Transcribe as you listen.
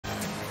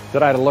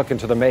Tonight, a look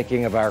into the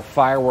making of our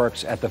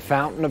fireworks at the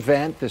Fountain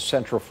event. This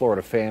Central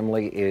Florida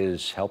family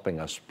is helping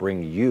us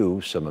bring you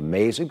some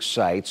amazing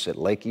sights at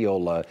Lake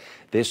Eola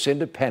this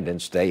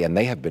Independence Day, and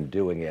they have been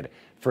doing it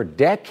for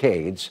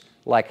decades,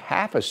 like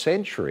half a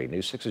century.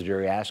 News 6's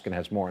Jerry Askin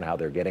has more on how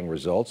they're getting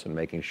results and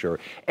making sure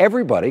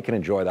everybody can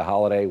enjoy the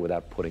holiday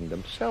without putting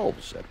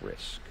themselves at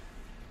risk.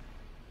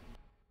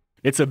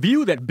 It's a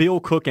view that Bill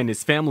Cook and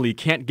his family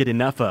can't get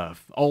enough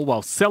of, all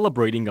while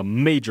celebrating a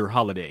major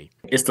holiday.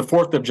 Is the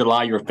 4th of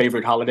July your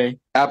favorite holiday?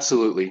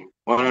 Absolutely,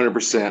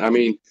 100%. I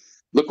mean,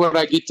 look what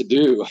I get to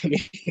do. I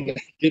mean,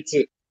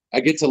 I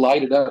get to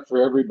light it up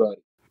for everybody.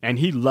 And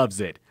he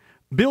loves it.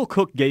 Bill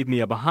Cook gave me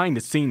a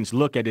behind-the-scenes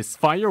look at his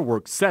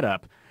fireworks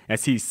setup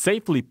as he's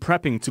safely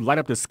prepping to light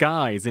up the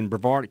skies in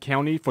Brevard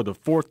County for the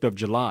 4th of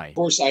July. Of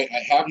course, I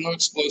have no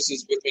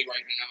explosives with me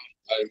right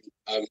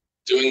now. I'm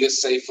doing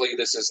this safely.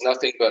 This is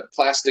nothing but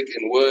plastic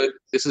and wood.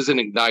 This is an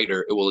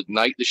igniter. It will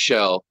ignite the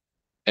shell,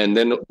 and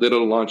then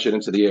it'll launch it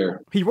into the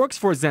air. He works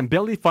for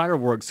Zambelli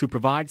Fireworks, who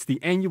provides the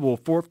annual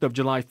 4th of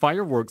July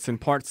fireworks in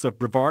parts of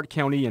Brevard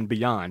County and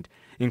beyond,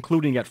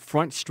 including at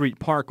Front Street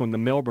Park on the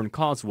Melbourne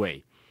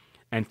Causeway.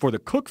 And for the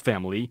Cook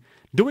family,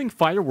 doing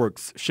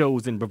fireworks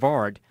shows in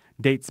Brevard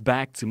dates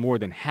back to more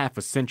than half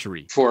a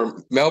century.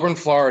 For Melbourne,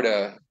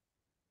 Florida,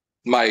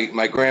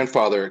 my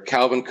grandfather,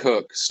 Calvin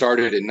Cook,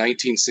 started in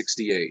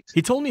 1968.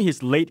 He told me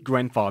his late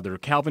grandfather,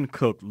 Calvin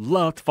Cook,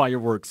 loved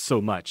fireworks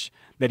so much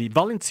that he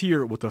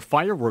volunteered with a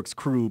fireworks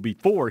crew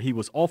before he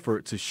was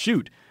offered to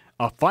shoot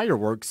a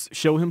fireworks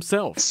show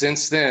himself.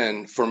 Since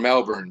then, for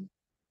Melbourne,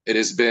 it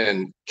has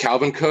been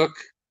Calvin Cook,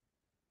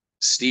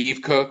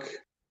 Steve Cook,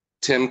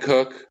 Tim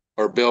Cook,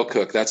 or Bill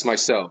Cook. That's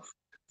myself.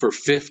 For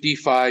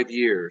 55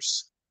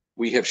 years,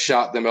 we have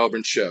shot the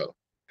Melbourne show.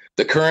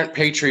 The current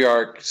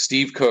patriarch,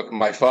 Steve Cook,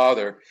 my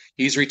father,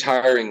 he's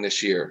retiring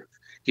this year.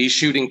 He's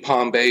shooting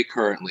Palm Bay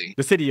currently.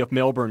 The city of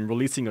Melbourne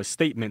releasing a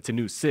statement to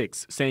News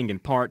 6 saying in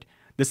part,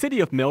 the city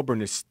of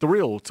Melbourne is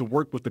thrilled to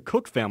work with the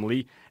Cook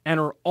family and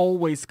are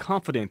always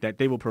confident that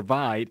they will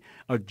provide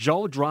a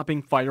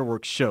jaw-dropping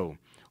fireworks show.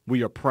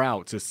 We are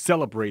proud to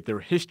celebrate their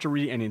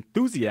history and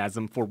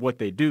enthusiasm for what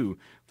they do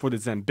for the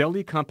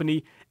Zambelli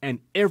company and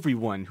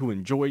everyone who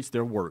enjoys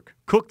their work.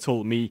 Cook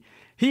told me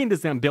he and the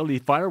Zambelli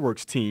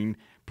fireworks team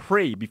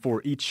pray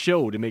before each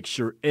show to make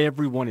sure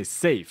everyone is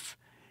safe.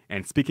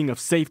 And speaking of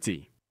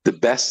safety, the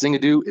best thing to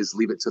do is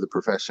leave it to the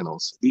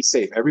professionals. Be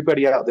safe.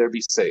 Everybody out there,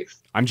 be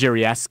safe. I'm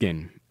Jerry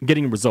Askin,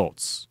 getting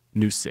results,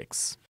 News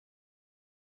 6.